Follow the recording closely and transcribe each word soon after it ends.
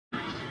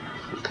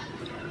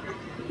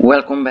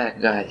Welcome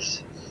back,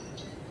 guys.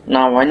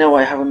 Now I know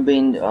I haven't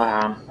been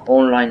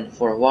online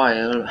for a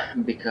while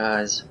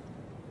because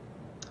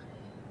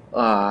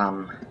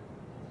um,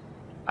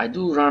 I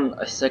do run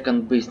a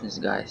second business,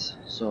 guys.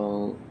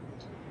 So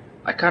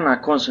I kind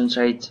of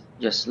concentrate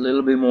just a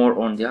little bit more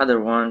on the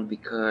other one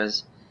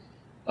because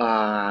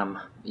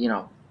um, you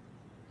know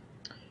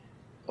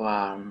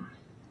um,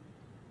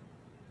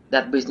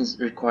 that business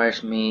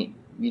requires me,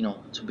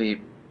 to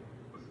be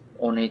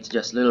on it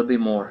just a little bit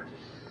more.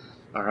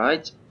 All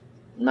right.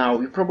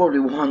 Now you probably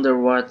wonder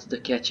what the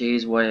catch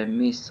is, why I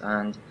missed,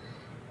 and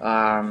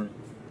um,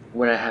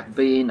 where I have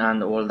been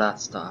and all that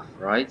stuff,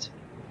 right?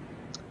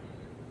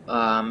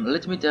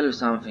 Let me tell you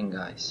something,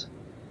 guys.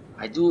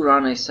 I do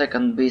run a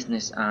second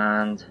business,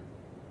 and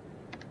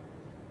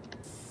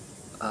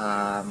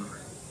um,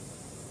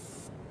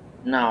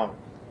 now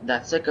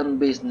that second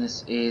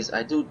business is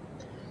I do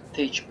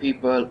teach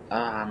people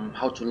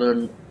how to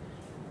learn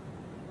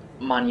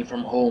money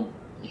from home,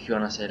 if you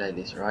wanna say like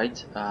this,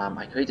 right?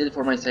 I created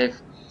for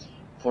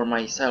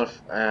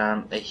myself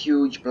a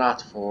huge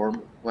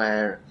platform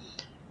where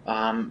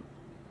um,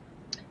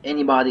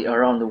 anybody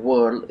around the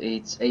world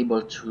is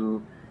able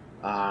to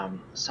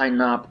sign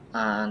up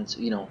and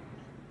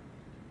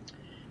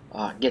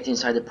get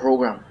inside the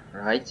program,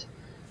 right?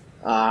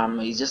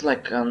 It's just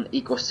like an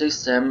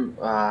ecosystem.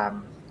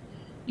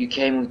 You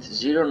came with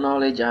zero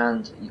knowledge,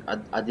 and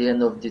at the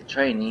end of the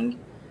training,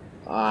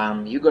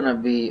 you're gonna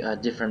be a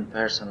different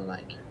person,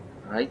 like,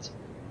 right?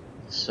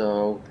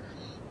 So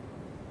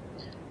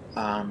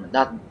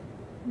that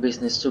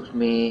business took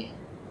me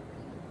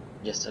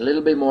just a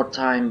little bit more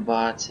time,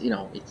 but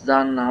it's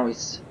done now.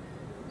 It's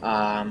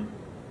all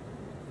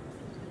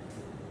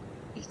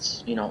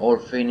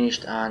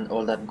finished and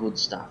all that good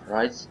stuff,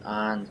 right?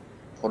 And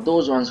for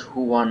those ones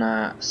who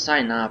wanna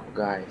sign up,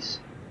 guys,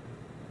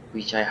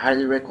 which I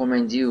highly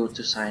recommend you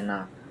to sign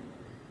up,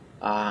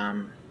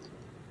 um,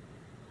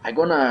 I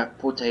gonna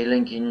put a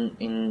link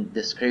in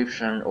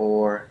description,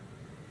 or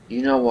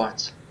you know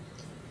what,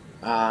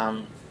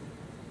 um,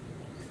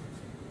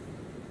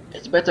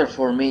 it's better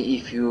for me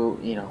if you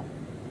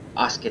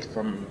ask it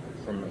from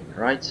me,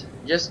 right?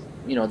 Just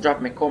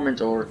drop me a comment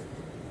or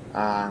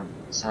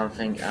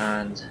something,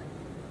 and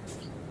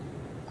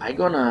I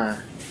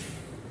gonna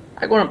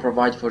I gonna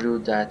provide for you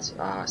that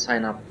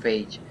sign up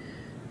page.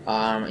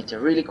 It's a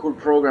really cool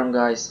program,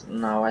 guys.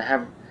 Now I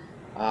have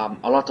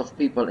a lot of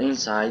people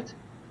inside,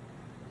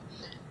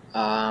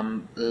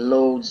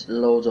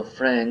 loads of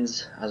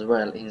friends as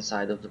well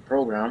inside of the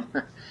program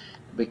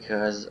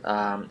because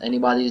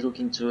anybody is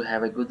looking to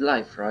have a good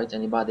life, right?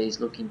 Anybody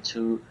is looking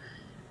to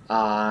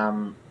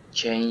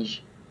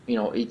change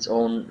its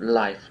own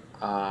life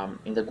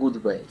in the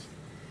good way.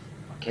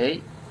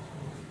 Okay,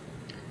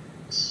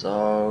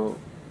 so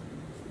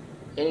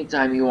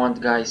anytime you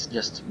want, guys,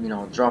 just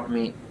drop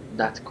me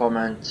that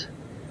comment,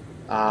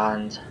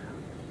 and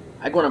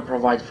I'm gonna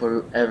provide for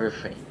you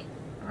everything.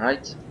 All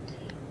right.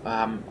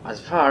 As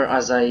far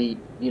as I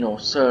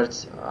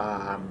search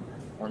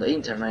on the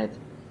internet,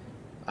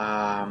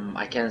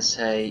 I can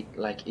say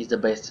like it's the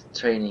best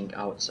training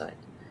outside.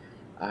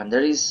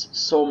 There is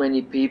so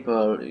many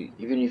people.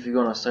 Even if you're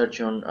gonna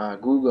search on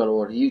Google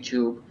or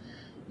YouTube,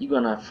 you're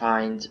gonna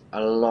find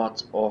a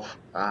lot of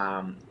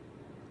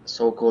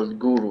so-called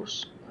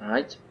gurus,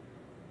 right?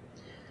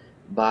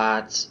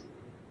 But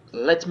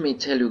let me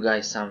tell you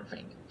guys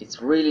something. It's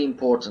really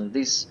important.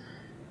 This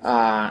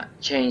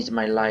changed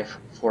my life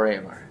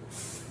forever,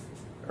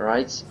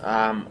 right?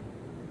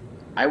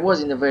 I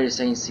was in the very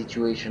same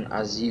situation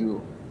as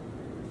you,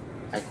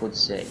 I could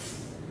say,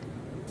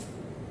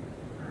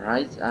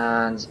 right?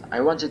 And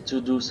I wanted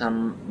to do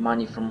some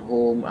money from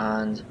home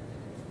and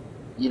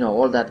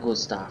all that good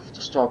stuff,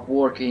 to stop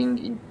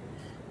working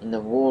in the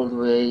old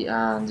way,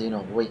 and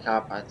wake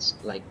up at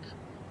like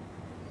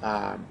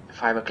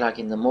 5 o'clock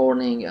in the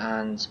morning,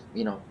 and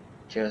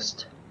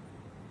just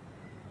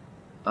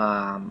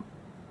um,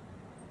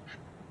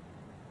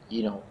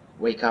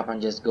 wake up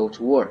and just go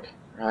to work,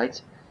 right?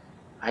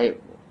 I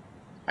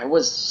I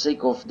was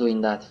sick of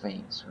doing that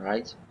things,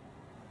 right?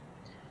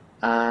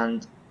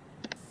 And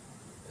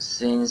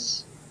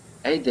since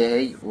a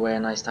day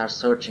when I start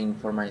searching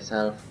for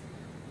myself,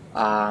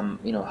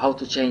 how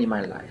to change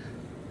my life,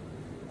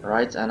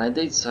 right? And I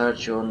did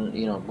search on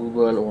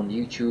Google, on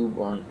YouTube,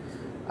 on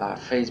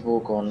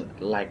Facebook, on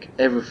like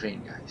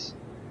everything, guys.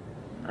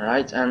 All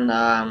right, and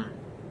a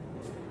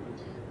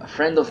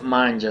friend of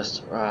mine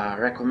just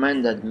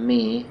recommended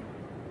me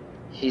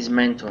his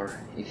mentor,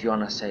 if you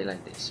wanna say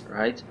like this,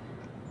 right?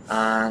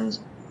 And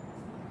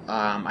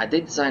I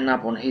did sign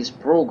up on his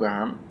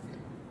program,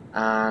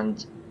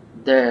 and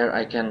there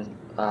I can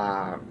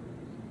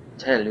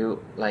tell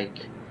you,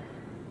 like,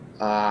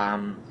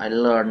 I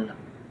learned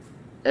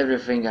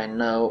everything I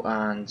know,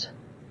 and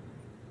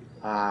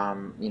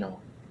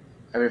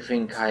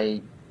everything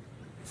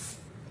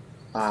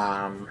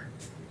um,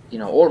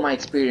 all my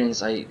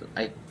experience. I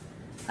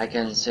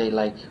can say,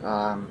 like,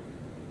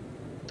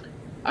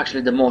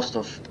 actually the most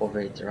of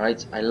it,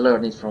 right? I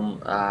learned it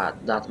from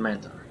that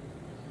mentor,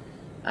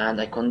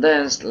 and I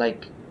condensed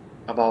like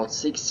about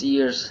 6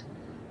 years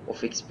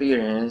of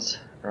experience,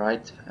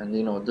 right? And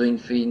you know, doing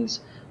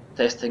things,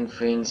 testing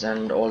things,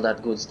 and all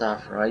that good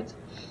stuff, right?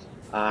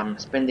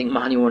 Spending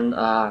money on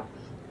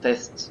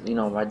tests. You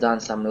know, I done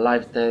some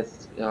live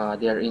tests. They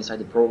are inside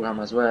the program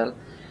as well.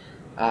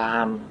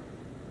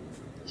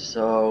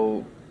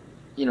 So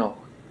you know,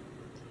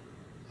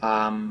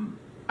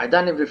 I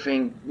done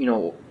everything. You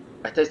know,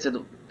 I tested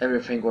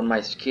everything on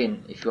my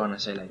skin, if you wanna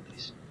say like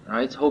this,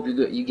 right? Hope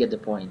you get the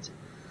point.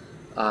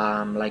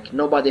 Like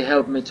nobody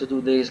helped me to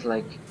do this.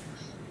 Like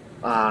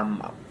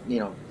you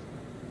know,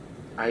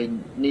 I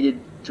needed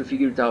to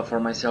figure it out for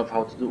myself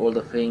how to do all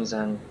the things,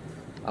 and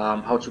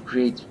how to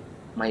create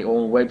my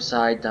own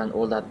website and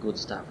all that good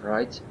stuff,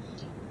 right?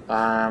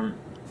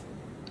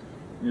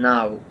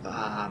 Now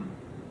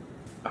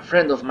a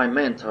friend of my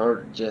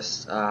mentor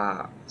just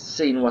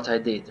seen what I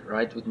did,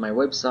 right, with my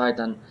website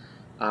and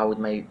with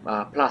my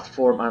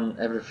platform and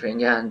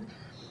everything, and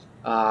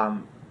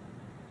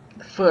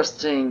the first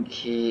thing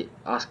he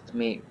asked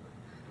me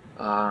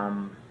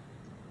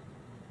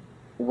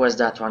was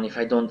that one, if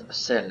I don't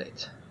sell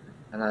it,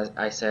 and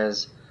I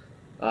says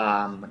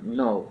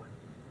no,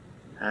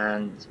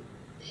 and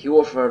he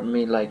offered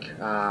me like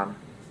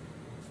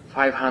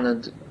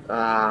 500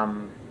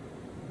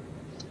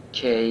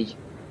 k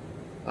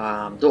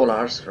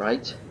dollars,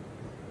 right,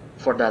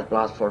 for that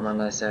platform,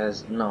 and I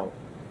says no.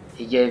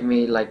 He gave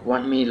me like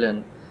 $1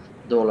 million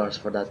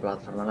for that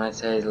platform, and I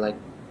said like,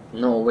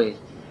 no way,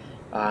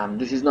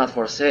 this is not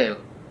for sale.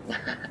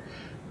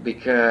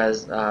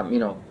 Because you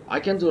know, I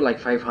can do like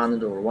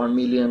 500 or 1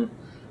 million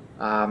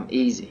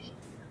easy,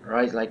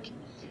 right? Like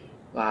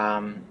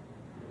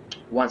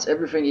once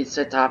everything is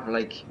set up,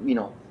 like you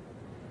know,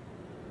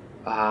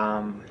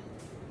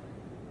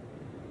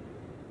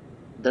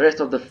 the rest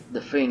of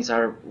the things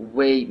are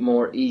way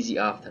more easy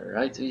after,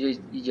 right? So you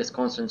just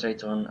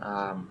concentrate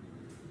on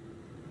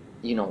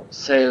you know,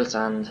 sales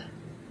and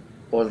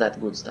all that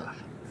good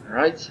stuff,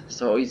 right?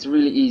 So it's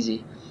really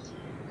easy.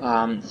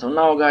 So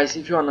now guys,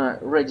 if you wanna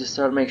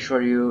register, make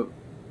sure you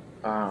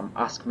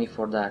ask me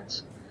for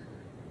that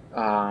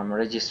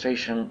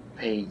registration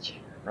page,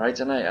 right?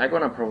 And I'm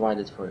gonna provide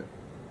it for you.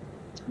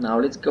 Now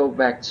let's go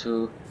back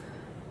to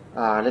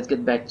let's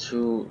get back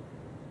to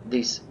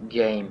this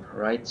game,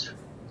 right?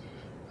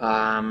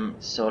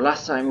 So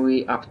last time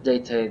we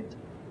updated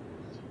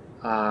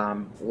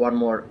one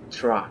more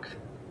track,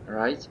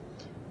 right?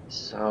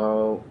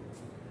 So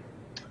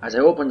as I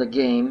open the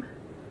game,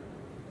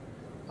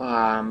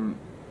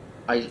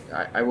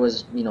 I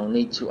was, you know,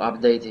 need to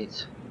update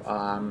it,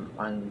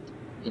 and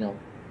you know,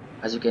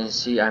 as you can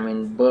see, I'm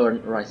in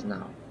burn right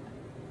now.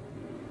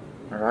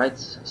 Alright,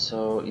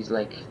 so it's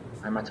like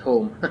I'm at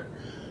home.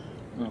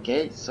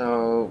 Okay,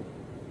 so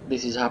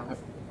this is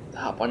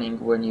happening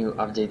when you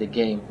update the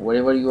game.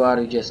 Wherever you are,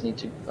 you just need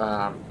to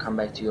come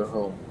back to your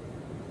home.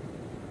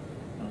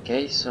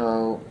 Okay,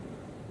 so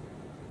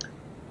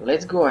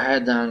let's go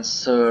ahead and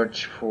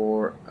search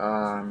for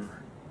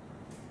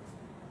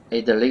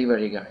a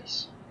delivery,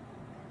 guys.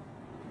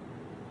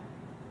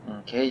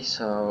 Okay,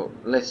 so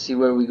let's see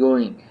where we're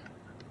going.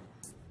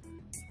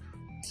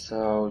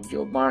 So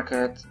job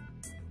market,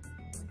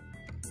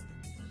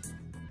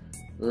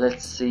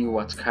 let's see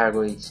what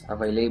cargo is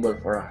available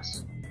for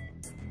us.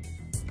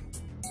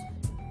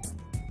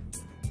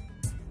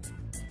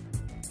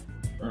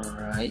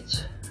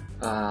 Alright,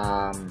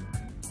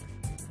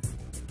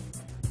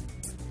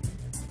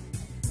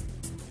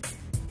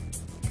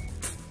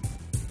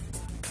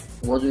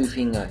 what do you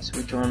think, guys?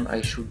 Which one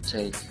I should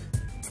take?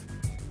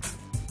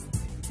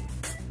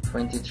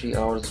 23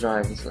 hours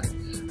drive is like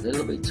a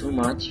little bit too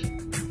much,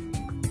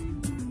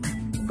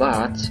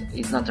 but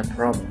it's not a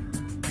problem.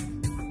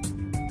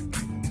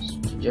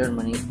 So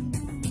Germany,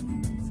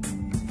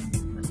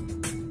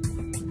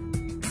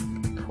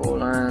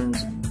 Poland,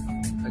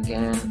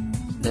 again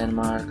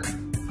Denmark,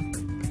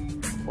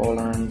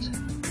 Poland.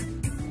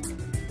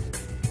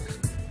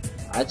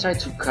 I try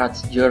to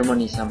cut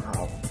Germany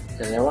somehow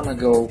because I want to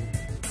go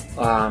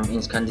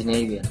in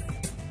Scandinavia.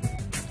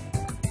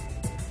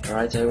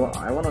 Right,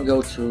 I want to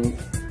go to,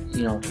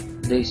 you know,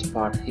 this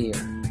part here.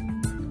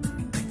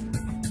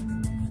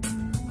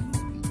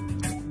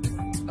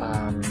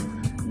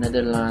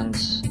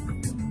 Netherlands.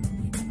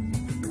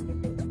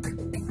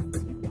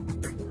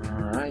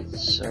 Alright,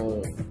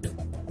 so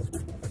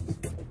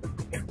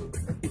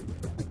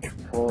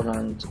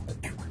Poland,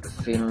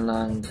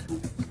 Finland.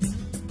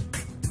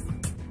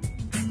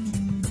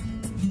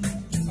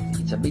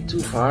 It's a bit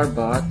too far,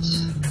 but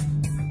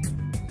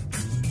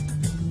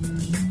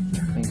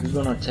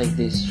we're gonna take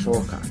this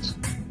shortcut,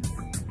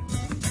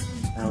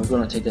 and we're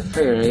gonna take the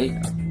ferry.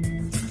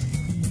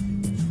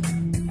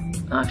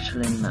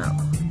 Actually,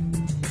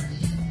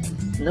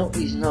 no,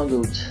 it's no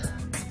good.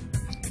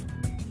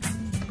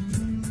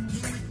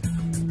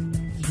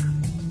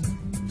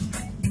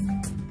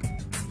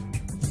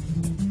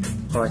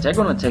 Alright, I'm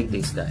gonna take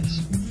this,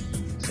 guys.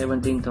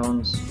 17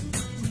 tons.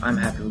 I'm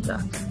happy with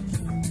that.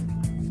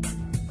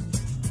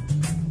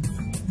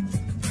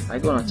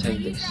 I'm gonna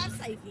take this.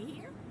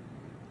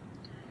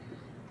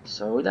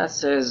 So that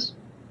says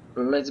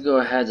let's go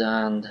ahead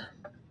and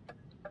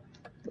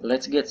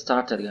let's get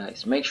started,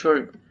 guys. Make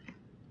sure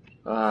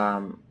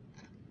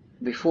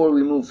before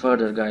we move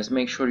further, guys,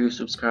 make sure you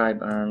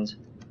subscribe and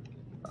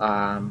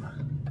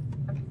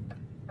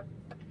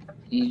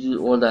you do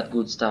all that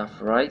good stuff,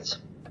 right?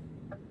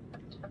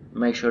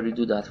 Make sure you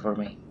do that for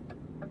me.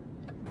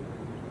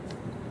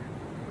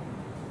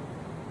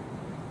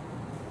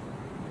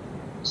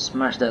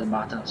 Smash that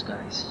buttons,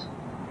 guys.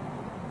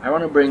 I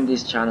want to bring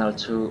this channel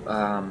to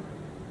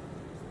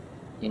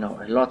you know,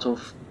 a lot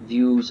of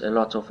views, a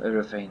lot of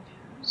everything.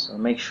 So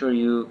make sure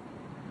you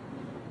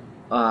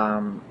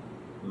help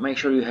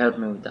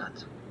me with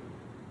that.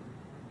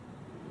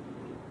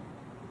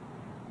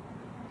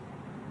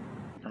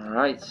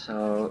 Alright,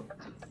 so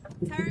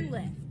turn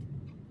left.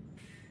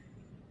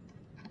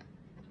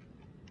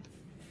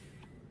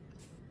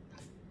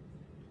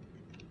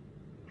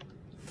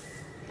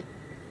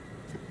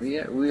 we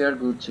are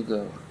good to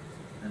go,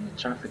 and the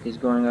traffic is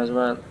going as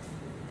well.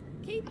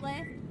 Keep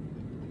left,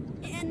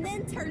 and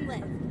then turn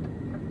left.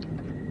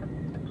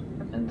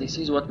 And this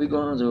is what we're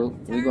gonna do.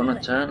 We're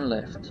gonna turn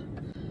left.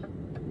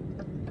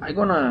 I'm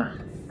gonna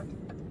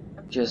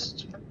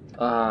just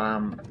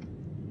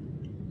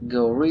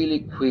go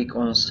really quick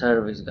on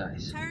service,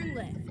 guys. Turn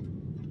left.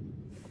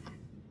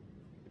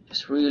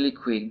 Just really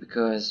quick,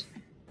 because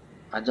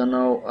I don't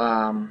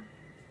know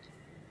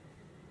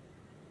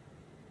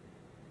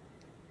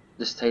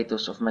the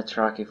status of my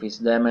truck, if it's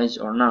damaged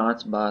or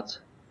not, but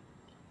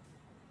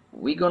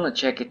we're gonna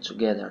check it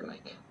together,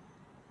 like.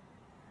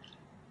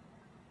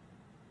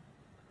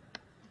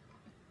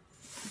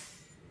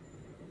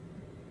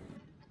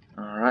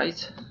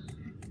 Alright.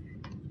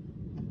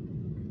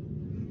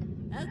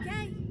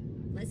 Okay,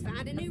 let's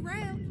find a new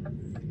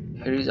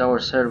route. Here is our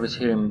service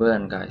here in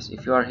Bern, guys.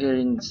 If you are here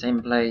in the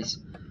same place,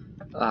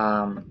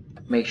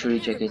 make sure you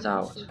check it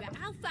out.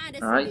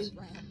 Alright,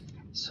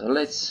 so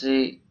let's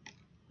see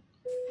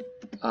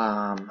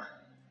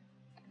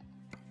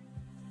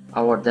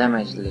our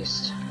damage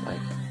list.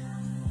 Like,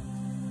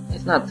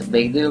 it's not a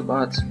big deal,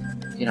 but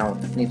you know,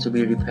 it needs to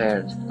be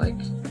repaired. Like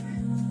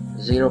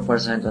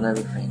 0% on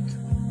everything.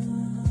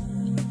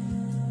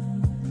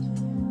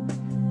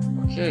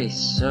 Okay,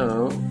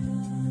 so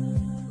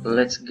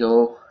let's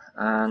go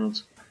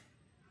and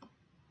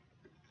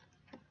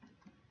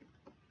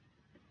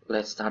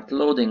let's start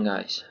loading,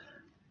 guys.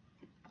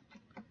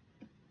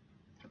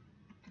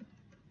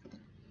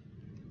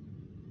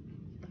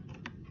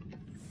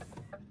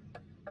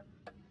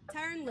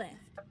 Turn left.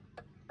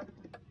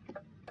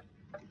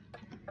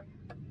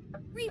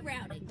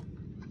 Rerouting.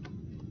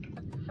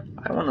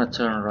 I want to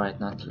turn right,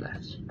 not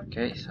left.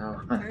 Okay,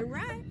 so Turn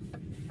right.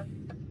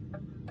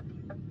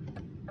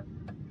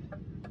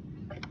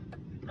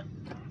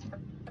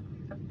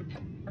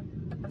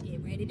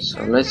 Get ready to so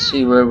turn let's right.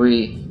 see where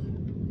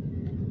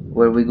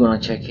we're gonna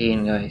check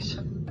in, guys.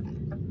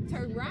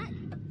 Turn right,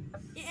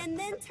 and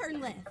then turn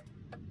left.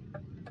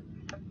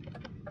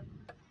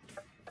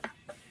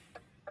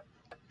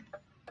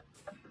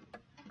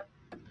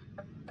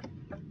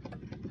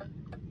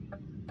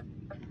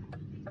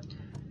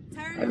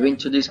 I've been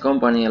to this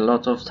company a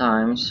lot of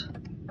times.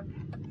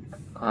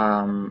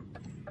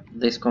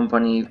 This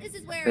company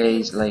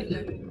pays, like,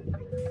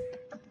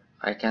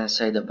 I can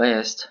say, the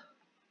best.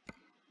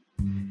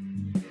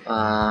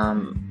 I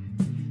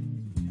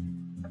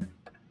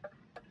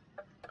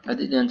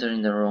did enter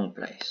in the wrong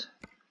place.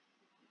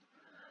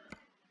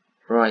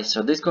 Right,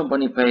 so this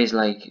company pays,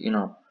 like, you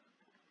know,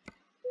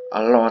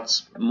 a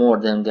lot more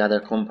than the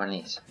other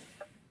companies.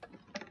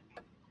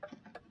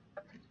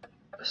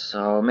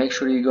 So make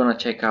sure you're gonna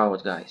check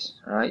out, guys.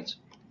 Alright,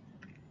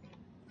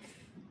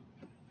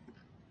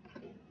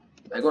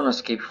 I'm gonna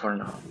skip for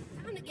now.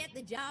 Time to get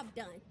the job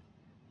done.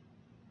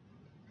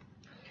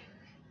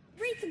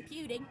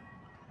 Recomputing.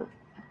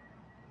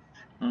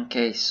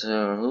 Okay,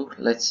 so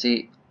let's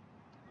see.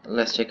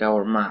 Let's check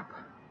our map.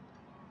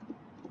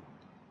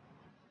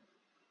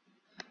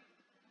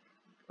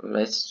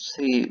 Let's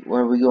see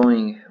where we're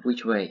going,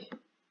 which way.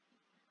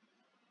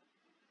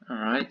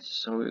 Alright,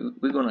 so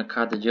we're gonna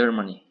cut the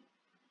Germany.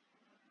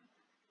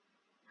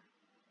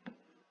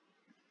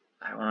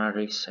 I wanna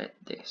reset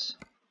this.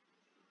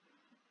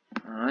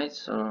 Alright,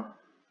 so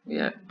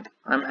yeah,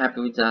 I'm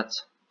happy with that.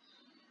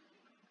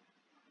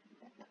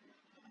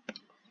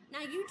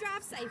 Now you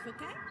drive safe,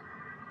 okay?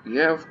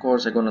 Yeah, of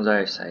course I'm gonna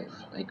drive safe,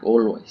 like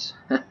always.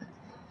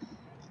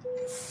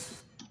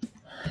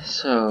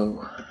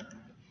 So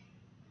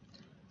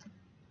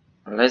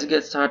let's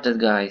get started,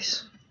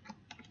 guys.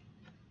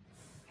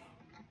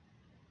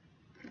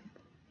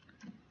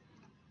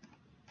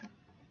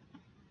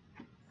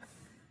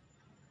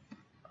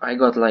 I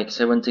got like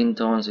 17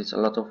 tons, it's a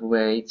lot of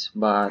weight,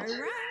 but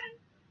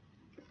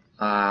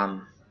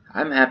I'm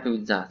happy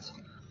with that.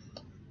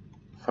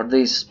 For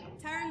this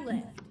Turn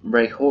left.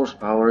 brake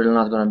horsepower, it's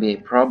not gonna be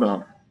a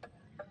problem.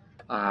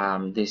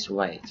 This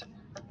weight.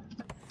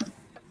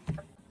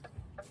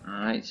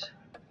 Alright.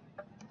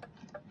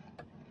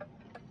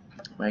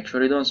 Make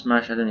sure you don't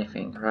smash at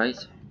anything, right?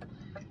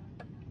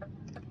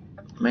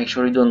 Make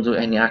sure you don't do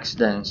any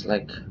accidents,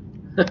 like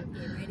Get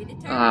ready to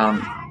turn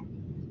right.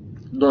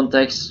 Don't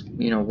text,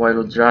 while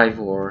you drive,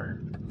 or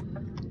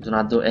do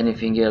not do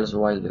anything else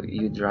while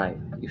you drive.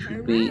 You should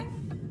Turn be,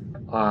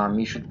 right.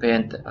 you should pay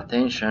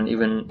attention,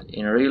 even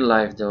in real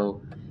life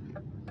though.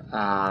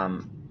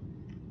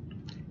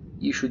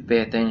 You should pay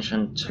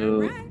attention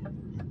Turn to,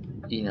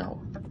 right.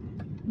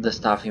 the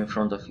stuff in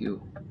front of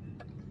you.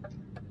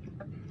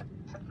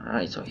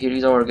 Alright, so here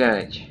is our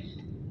garage.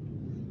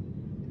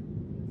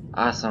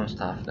 Awesome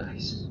stuff,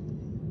 guys.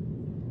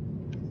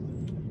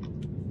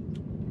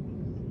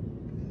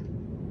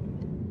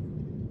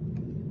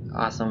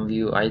 Awesome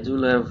view. I do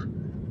love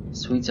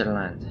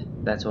Switzerland.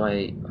 That's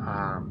why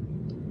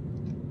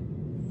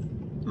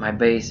my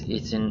base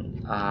is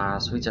in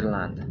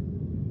Switzerland.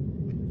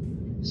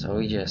 So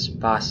we just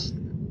passed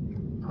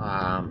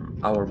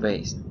our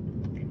base.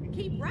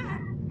 Keep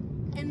right.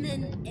 And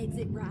then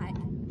exit right.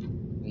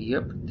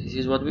 Yep, this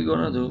is what we're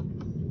gonna do.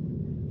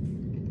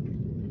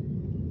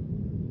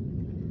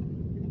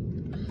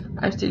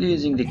 I'm still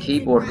using the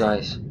keyboard,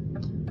 guys.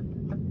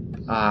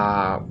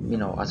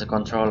 As a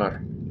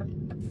controller.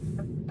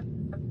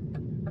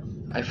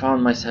 I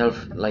found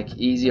myself like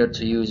easier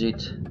to use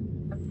it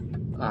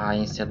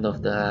instead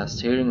of the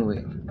steering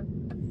wheel.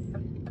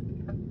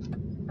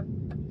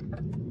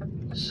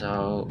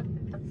 So,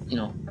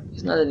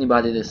 it's not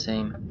anybody the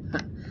same.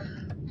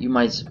 You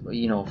might,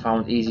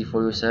 found easy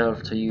for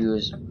yourself to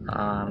use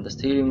the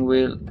steering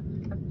wheel.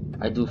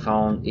 I do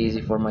found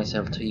easy for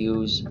myself to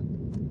use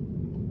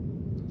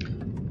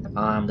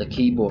the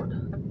keyboard.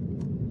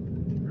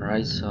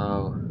 Right,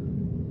 so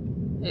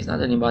it's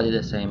not anybody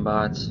the same,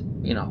 but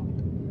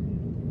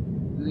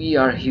we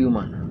are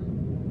human.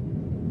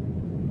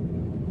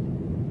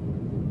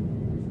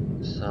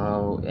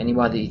 So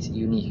anybody is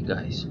unique,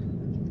 guys.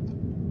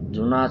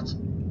 Do not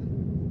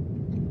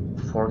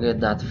forget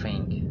that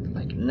thing.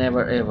 Like,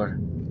 never ever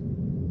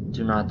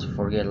do not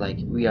forget, like,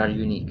 we are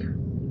unique.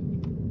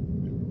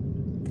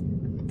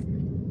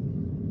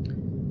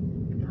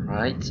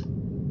 Right?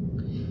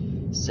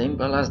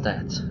 Simple as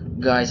that.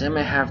 Guys, I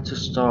may have to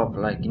stop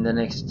like in the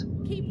next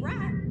keep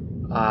right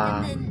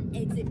and then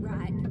exit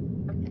right.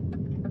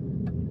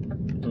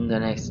 In the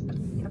next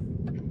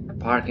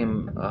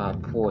parking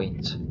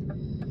point.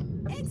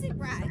 Exit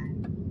right.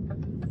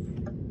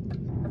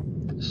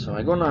 So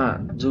I'm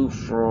gonna do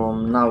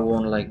from now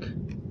on, like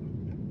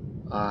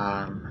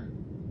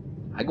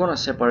I'm gonna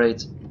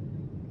separate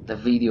the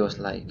videos,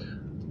 like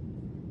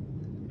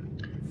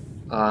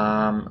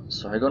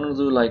so I'm gonna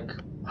do like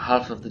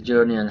half of the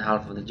journey and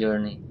half of the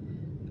journey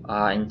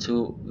in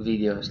two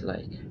videos,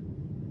 like.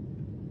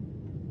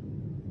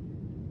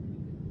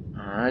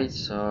 Alright,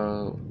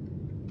 so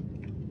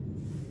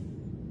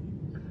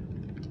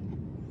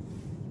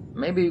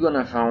maybe you're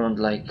gonna find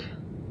like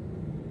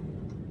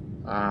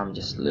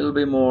just a little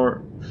bit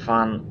more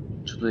fun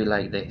to do it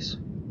like this.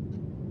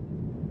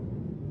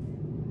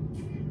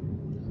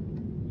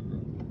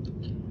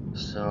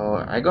 So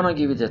I'm gonna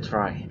give it a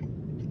try.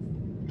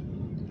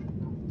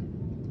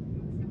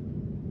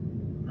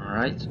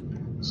 Alright,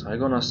 so I'm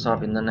gonna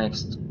stop in the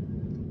next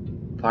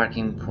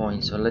parking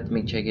point, so let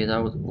me check it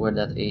out where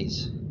that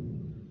is.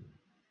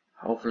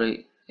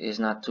 Hopefully it's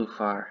not too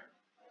far.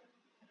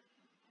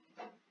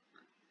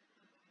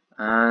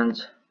 And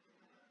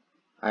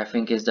I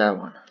think it's that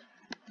one.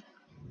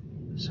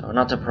 So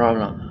not a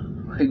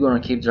problem. We're gonna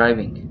keep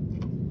driving.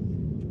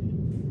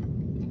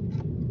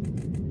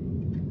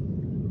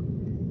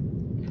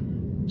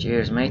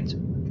 Cheers, mate.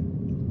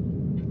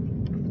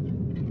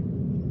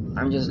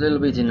 I'm just a little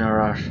bit in a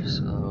rush,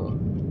 so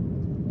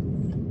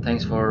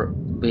thanks for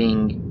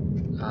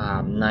being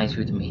nice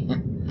with me.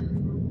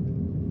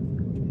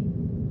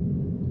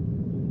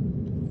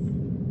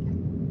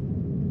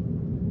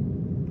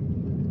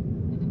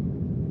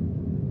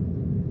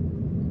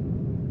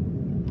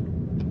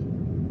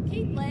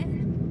 Keep left,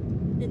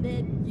 and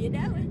then you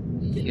know it.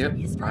 Yep,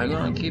 I'm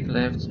gonna keep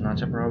left,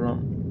 not a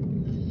problem.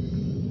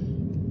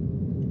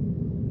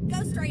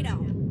 Go straight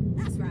on.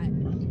 That's right.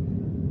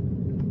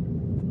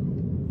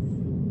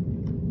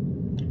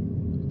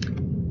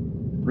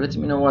 Let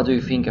me know what do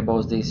you think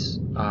about this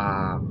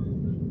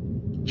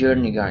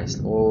journey, guys,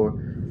 or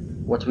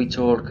what we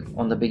talked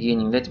on the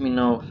beginning. Let me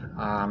know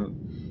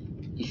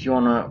if you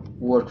wanna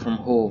work from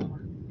home.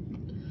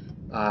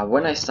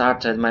 When I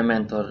started, my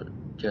mentor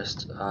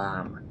just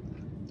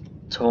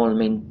told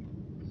me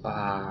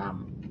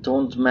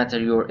don't matter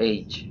your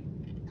age,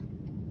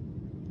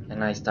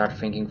 and I start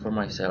thinking for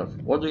myself,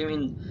 what do you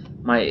mean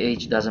my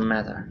age doesn't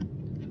matter?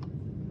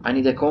 I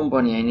need a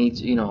company, I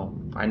need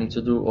I need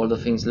to do all the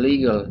things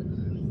legal,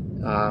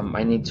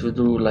 I need to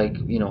do like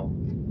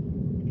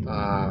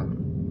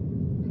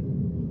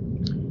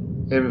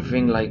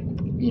everything like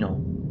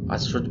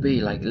as should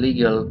be, like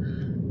legal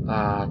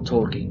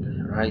talking,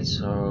 right?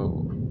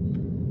 So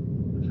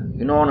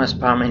you don't want to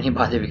spam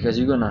anybody because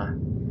you're gonna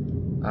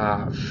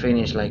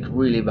finish like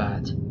really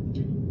bad.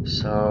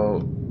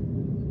 So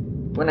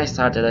when I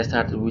started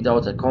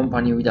without a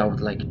company, without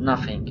like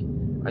nothing.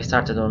 I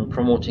started on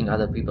promoting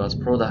other people's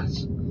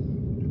products.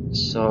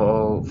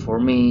 So for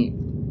me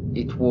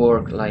it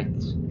worked like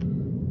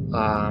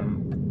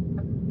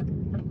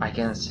I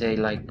can say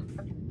like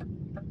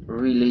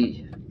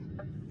really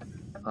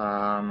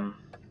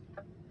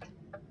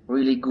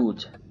really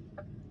good,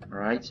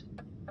 right?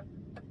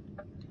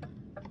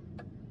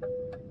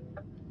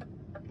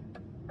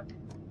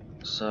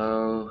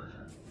 So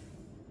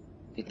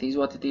it is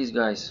what it is,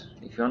 guys.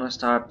 If you wanna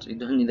start, you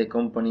don't need a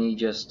company, you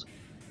just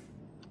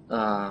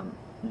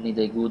need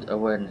a good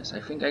awareness. I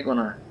think I'm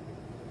gonna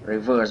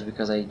reverse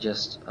because I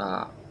just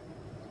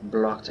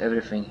blocked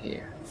everything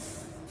here.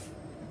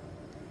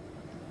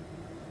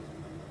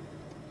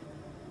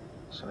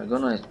 So I'm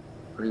gonna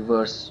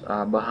reverse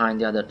behind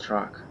the other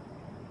truck,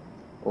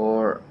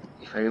 or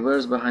if I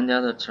reverse behind the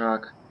other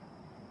truck,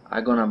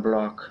 I'm gonna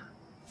block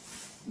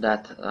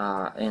that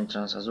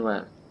entrance as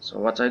well. So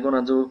what I'm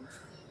gonna do,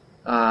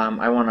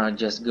 I wanna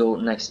just go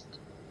next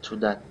to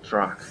that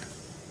truck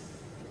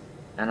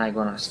and I'm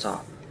gonna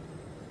stop.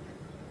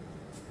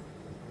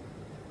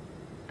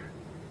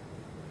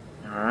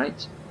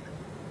 Alright.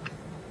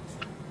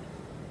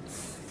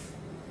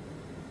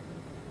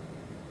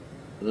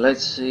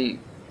 Let's see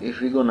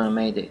if we're gonna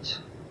make it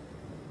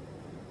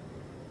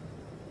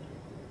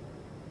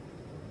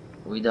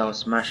without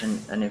smashing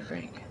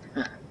anything.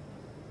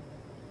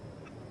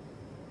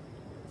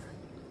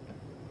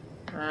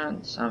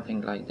 And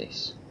something like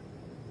this.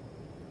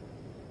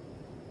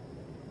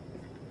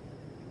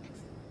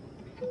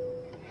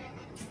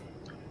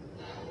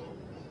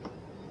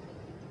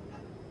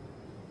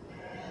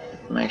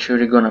 Make sure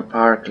you're gonna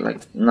park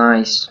like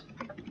nice.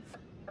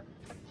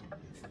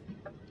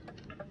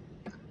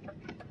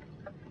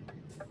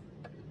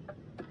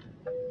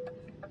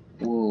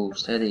 Whoa,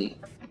 steady.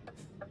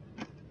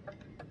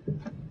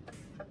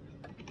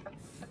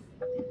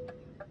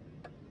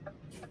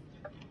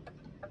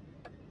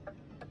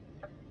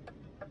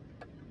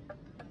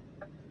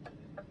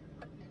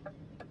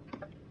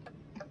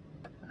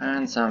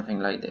 And something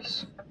like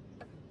this.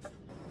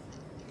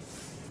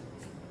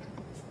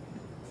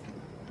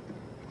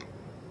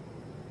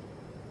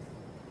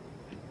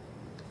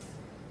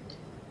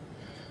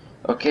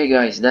 Okay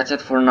guys, that's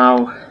it for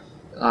now.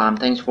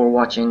 Thanks for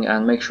watching,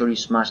 and make sure you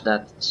smash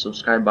that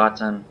subscribe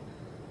button.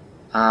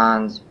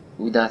 And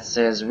with that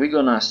says, we're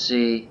gonna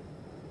see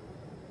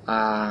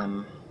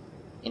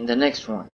in the next one.